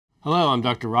Hello, I'm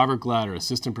Dr. Robert Glatter,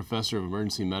 Assistant Professor of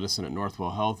Emergency Medicine at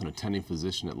Northwell Health and attending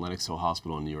physician at Lenox Hill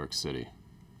Hospital in New York City.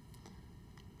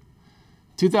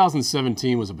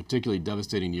 2017 was a particularly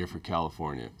devastating year for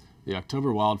California. The October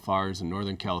wildfires in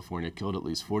Northern California killed at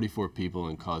least 44 people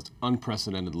and caused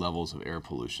unprecedented levels of air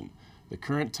pollution. The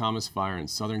current Thomas Fire in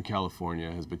Southern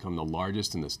California has become the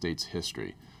largest in the state's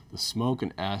history. The smoke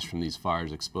and ash from these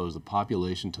fires exposed the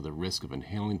population to the risk of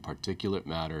inhaling particulate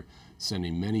matter,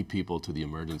 sending many people to the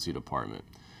emergency department.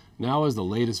 Now, as the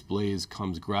latest blaze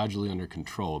comes gradually under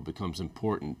control, it becomes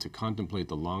important to contemplate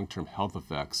the long-term health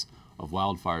effects of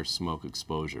wildfire smoke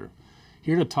exposure.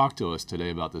 Here to talk to us today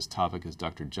about this topic is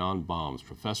Dr. John Balmes,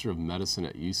 Professor of Medicine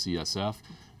at UCSF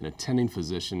and attending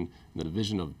physician in the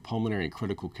Division of Pulmonary and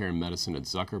Critical Care Medicine at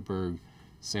Zuckerberg,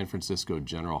 San Francisco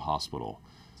General Hospital.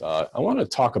 I want to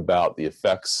talk about the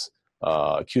effects,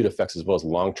 acute effects as well as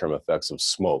long-term effects of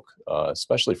smoke,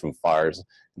 especially from fires,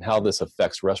 and how this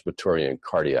affects respiratory and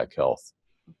cardiac health.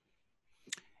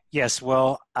 Yes,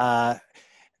 well,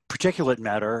 particulate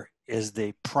matter is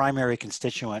the primary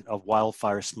constituent of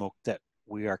wildfire smoke that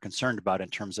we are concerned about in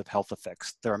terms of health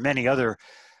effects. There are many other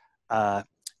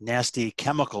nasty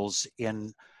chemicals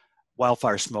in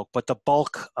wildfire smoke, but the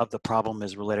bulk of the problem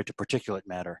is related to particulate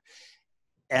matter.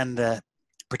 And the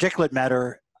particulate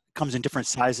matter comes in different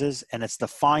sizes, and it's the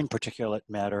fine particulate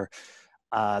matter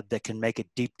that can make it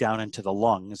deep down into the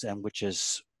lungs, and which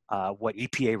is what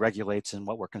EPA regulates and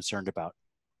what we're concerned about.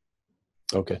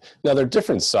 Okay. Now, there are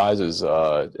different sizes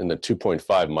in the 2.5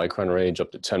 micron range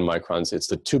up to 10 microns. It's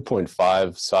the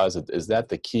 2.5 size. Is that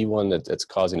the key one that's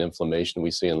causing inflammation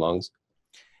we see in lungs?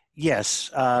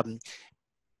 Yes.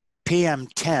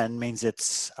 PM10 means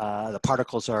it's the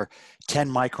particles are 10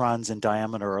 microns in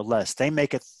diameter or less. They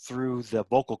make it through the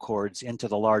vocal cords into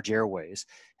the large airways,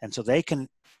 and so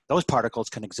those particles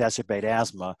can exacerbate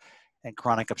asthma and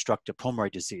chronic obstructive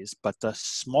pulmonary disease. But the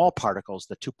small particles,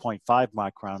 the 2.5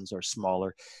 microns or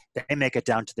smaller, they make it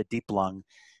down to the deep lung,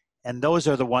 and those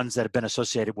are the ones that have been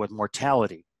associated with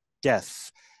mortality,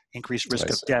 death, increased risk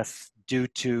of death due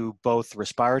to both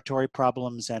respiratory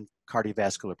problems and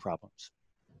cardiovascular problems.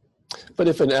 But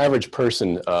if an average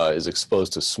person is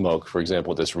exposed to smoke, for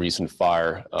example, this recent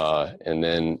fire, and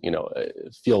then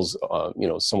feels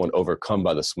somewhat overcome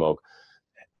by the smoke,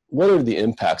 what are the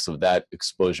impacts of that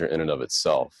exposure in and of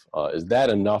itself? Is that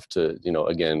enough to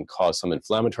again cause some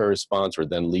inflammatory response, or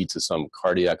then lead to some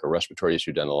cardiac or respiratory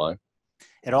issue down the line?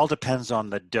 It all depends on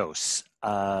the dose,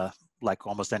 like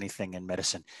almost anything in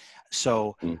medicine.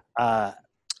 So,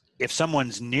 if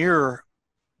someone's near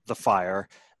the fire,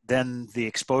 then the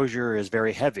exposure is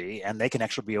very heavy, and they can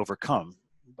actually be overcome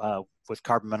with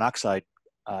carbon monoxide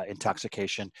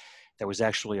intoxication. There was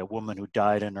actually a woman who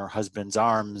died in her husband's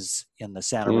arms in the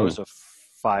Santa Rosa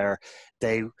fire.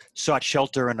 They sought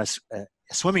shelter in a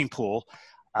swimming pool.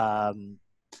 The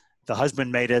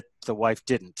husband made it, the wife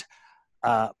didn't.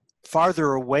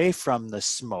 Farther away from the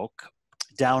smoke,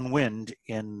 downwind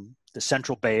in the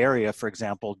Central Bay Area, for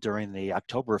example, during the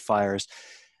October fires,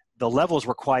 the levels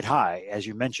were quite high, as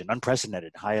you mentioned,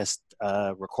 unprecedented, highest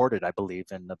recorded, I believe,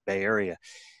 in the Bay Area.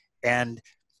 And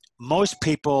most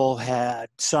people had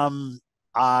some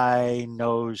eye,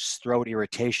 nose, throat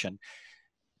irritation,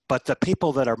 but the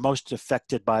people that are most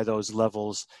affected by those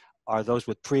levels are those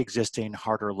with pre-existing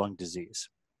heart or lung disease.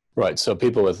 Right, so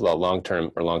people with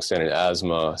long-term or long-standing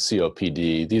asthma,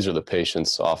 COPD, these are the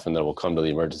patients often that will come to the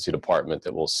emergency department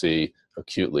that we'll see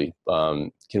acutely.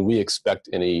 Can we expect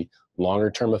any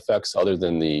longer-term effects other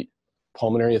than the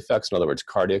pulmonary effects, in other words,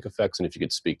 cardiac effects? And if you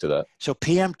could speak to that. So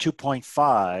PM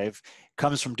 2.5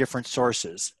 comes from different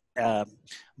sources.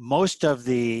 Most of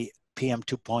the PM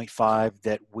 2.5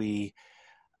 that we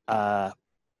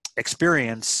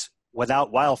experience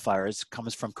without wildfires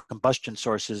comes from combustion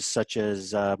sources such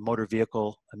as motor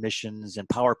vehicle emissions and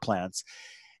power plants.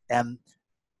 And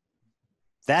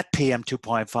that PM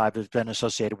 2.5 has been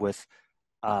associated with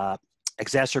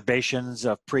exacerbations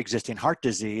of pre-existing heart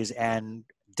disease and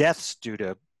deaths due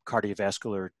to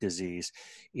cardiovascular disease,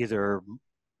 either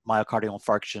myocardial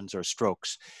infarctions or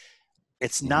strokes.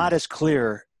 It's not as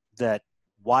clear that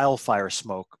wildfire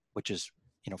smoke, which is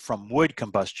from wood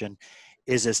combustion,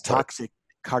 is as toxic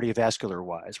cardiovascular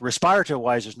wise. Respiratory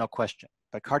wise, there's no question,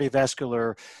 but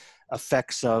cardiovascular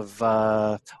effects of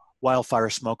wildfire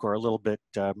smoke are a little bit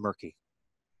murky.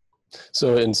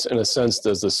 So in a sense,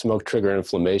 does the smoke trigger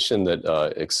inflammation that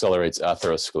accelerates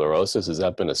atherosclerosis? Has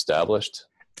that been established?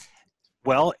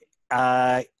 Well,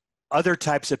 other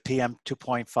types of PM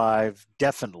 2.5,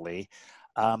 definitely.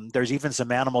 There's even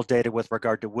some animal data with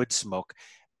regard to wood smoke,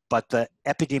 but the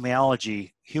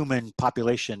epidemiology, human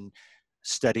population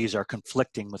studies are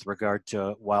conflicting with regard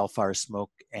to wildfire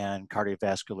smoke and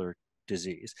cardiovascular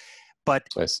disease. But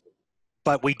Nice.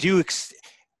 we do.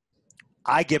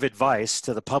 I give advice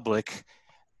to the public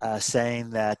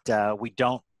saying that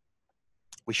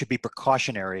we should be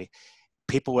precautionary.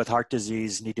 People with heart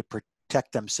disease need to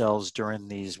protect themselves during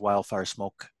these wildfire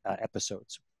smoke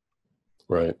episodes.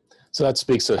 Right. So that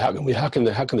speaks to how can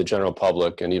the general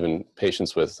public and even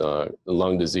patients with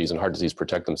lung disease and heart disease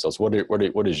protect themselves?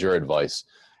 What is your advice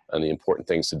on the important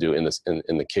things to do in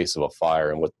the case of a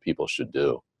fire and what people should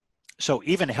do? So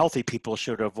even healthy people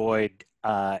should avoid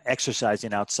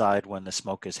exercising outside when the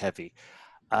smoke is heavy.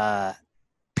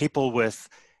 People with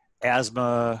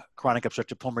asthma, chronic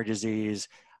obstructive pulmonary disease,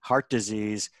 heart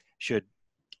disease should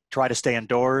try to stay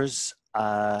indoors,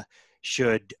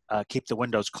 should keep the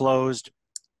windows closed,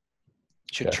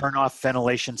 should turn off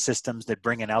ventilation systems that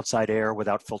bring in outside air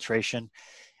without filtration.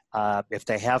 If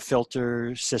they have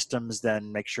filter systems,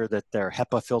 then make sure that they're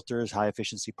HEPA filters, high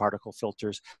efficiency particle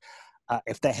filters.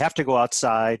 If they have to go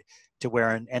outside, to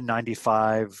wear an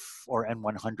N95 or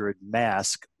N100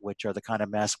 mask, which are the kind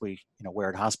of masks we wear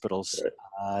in hospitals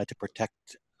to protect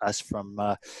us from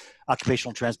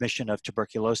occupational transmission of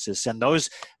tuberculosis. And those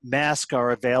masks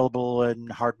are available in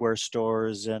hardware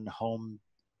stores and home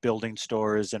building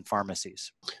stores and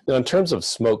pharmacies. Now, in terms of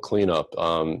smoke cleanup,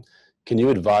 can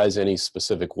you advise any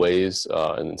specific ways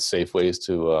and safe ways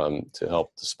to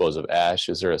help dispose of ash?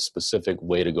 Is there a specific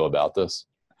way to go about this?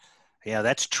 Yeah,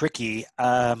 that's tricky.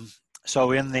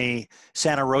 So in the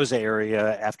Santa Rosa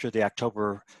area after the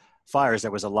October fires,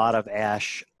 there was a lot of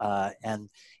ash, and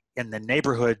in the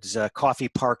neighborhoods, Coffee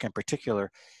Park in particular,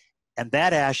 and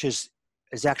that ash is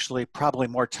actually probably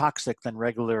more toxic than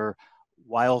regular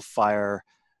wildfire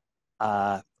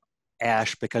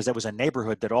ash, because there was a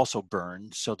neighborhood that also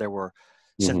burned. So there were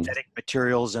synthetic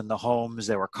materials in the homes,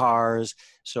 there were cars,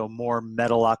 so more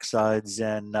metal oxides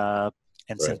and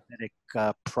synthetic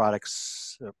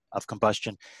products of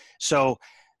combustion. So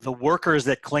the workers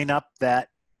that clean up that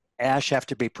ash have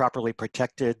to be properly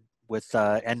protected with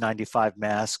N95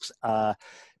 masks.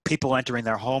 People entering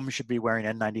their homes should be wearing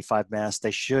N95 masks.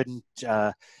 They shouldn't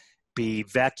be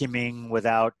vacuuming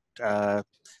without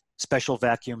special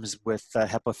vacuums with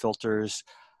HEPA filters.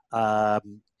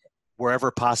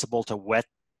 Wherever possible, to wet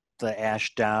the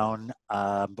ash down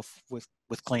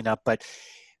with cleanup. But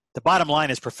the bottom line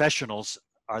is professionals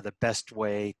are the best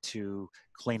way to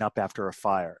clean up after a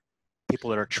fire. People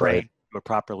that are trained do it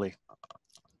properly.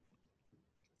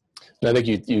 And I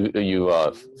think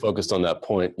you focused on that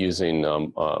point, using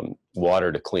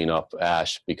water to clean up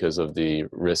ash because of the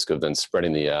risk of then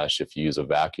spreading the ash if you use a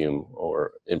vacuum,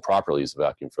 or improperly use a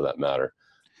vacuum for that matter.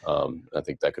 I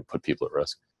think that could put people at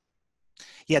risk.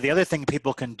 Yeah, the other thing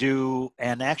people can do,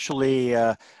 and actually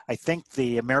I think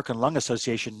the American Lung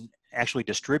Association actually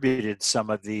distributed some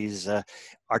of these,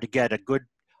 are to get a good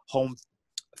home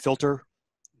filtration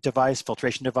device,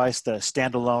 the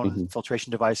standalone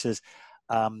filtration devices.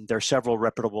 There are several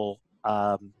reputable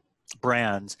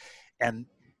brands, and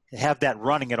have that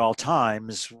running at all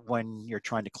times when you're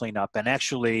trying to clean up, and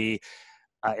actually,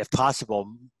 if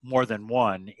possible, more than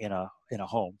one in a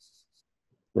home.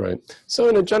 Right. So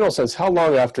in a general sense, how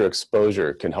long after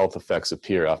exposure can health effects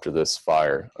appear after this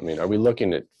fire? I mean, are we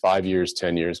looking at 5 years,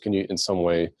 10 years? Can you in some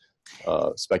way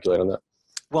speculate on that?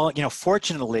 Well,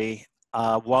 fortunately,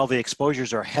 while the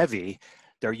exposures are heavy,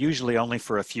 they're usually only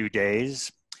for a few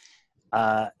days.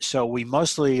 So we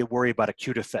mostly worry about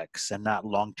acute effects and not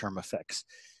long-term effects.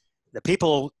 The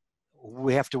people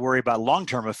we have to worry about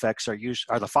long-term effects are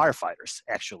the firefighters,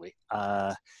 actually.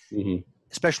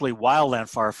 Especially wildland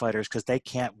firefighters, because they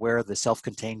can't wear the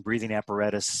self-contained breathing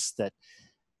apparatus that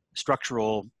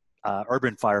structural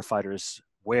urban firefighters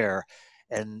wear.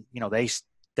 And,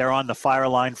 they're on the fire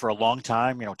line for a long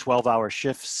time, 12-hour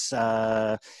shifts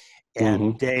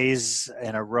and days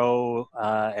in a row.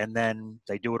 And then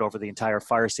they do it over the entire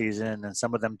fire season. And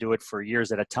some of them do it for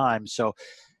years at a time. So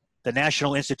the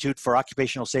National Institute for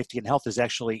Occupational Safety and Health is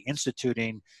actually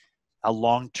instituting a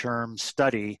long-term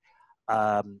study,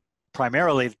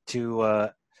 primarily to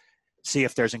see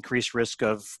if there's increased risk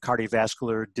of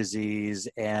cardiovascular disease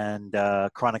and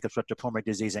chronic obstructive pulmonary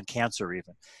disease and cancer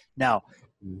even. Now,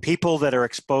 people that are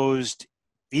exposed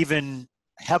even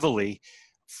heavily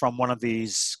from one of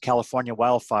these California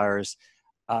wildfires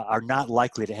are not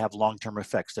likely to have long-term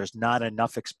effects. There's not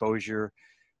enough exposure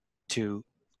to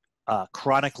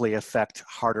chronically affect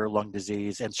heart or lung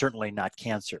disease, and certainly not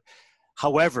cancer.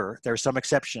 However, there are some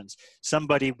exceptions.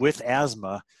 Somebody with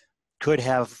asthma could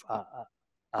have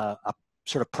a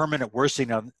sort of permanent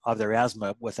worsening of their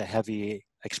asthma with a heavy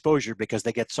exposure, because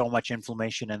they get so much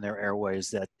inflammation in their airways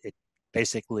that it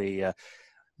basically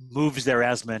moves their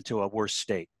asthma into a worse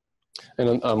state.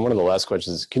 And one of the last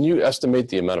questions, can you estimate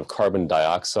the amount of carbon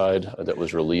dioxide that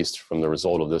was released from the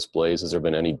result of this blaze? Has there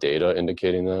been any data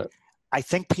indicating that? I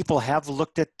think people have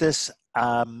looked at this.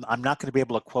 I'm not going to be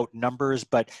able to quote numbers,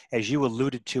 but as you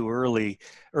alluded to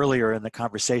earlier in the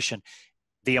conversation,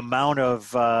 the amount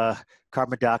of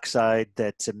carbon dioxide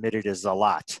that's emitted is a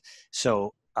lot.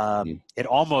 So it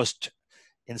almost,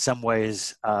 in some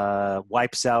ways,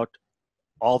 wipes out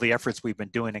all the efforts we've been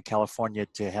doing in California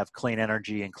to have clean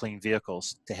energy and clean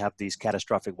vehicles to have these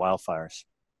catastrophic wildfires.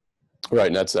 Right,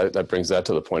 and that brings that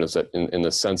to the point, is that in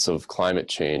the sense of climate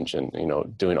change and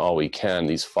doing all we can,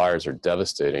 these fires are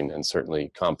devastating and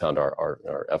certainly compound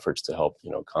our efforts to help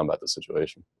combat the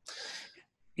situation.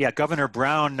 Yeah, Governor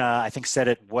Brown, I think, said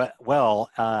it well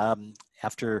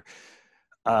after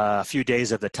a few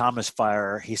days of the Thomas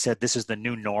fire. He said this is the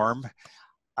new norm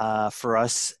for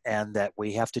us, and that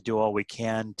we have to do all we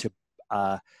can to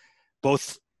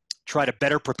both try to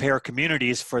better prepare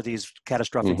communities for these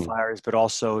catastrophic fires, but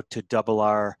also to double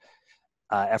our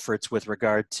efforts with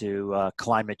regard to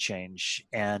climate change.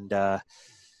 And I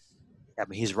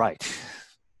mean, he's right.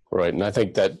 Right, and I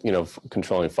think that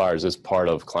controlling fires is part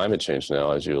of climate change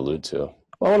now, as you allude to.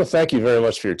 Well, I want to thank you very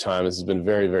much for your time. This has been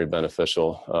very, very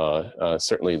beneficial.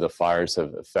 Certainly the fires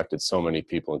have affected so many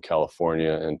people in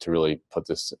California, and to really put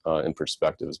this in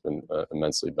perspective has been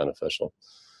immensely beneficial.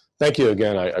 Thank you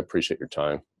again. I appreciate your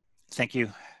time. Thank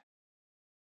you.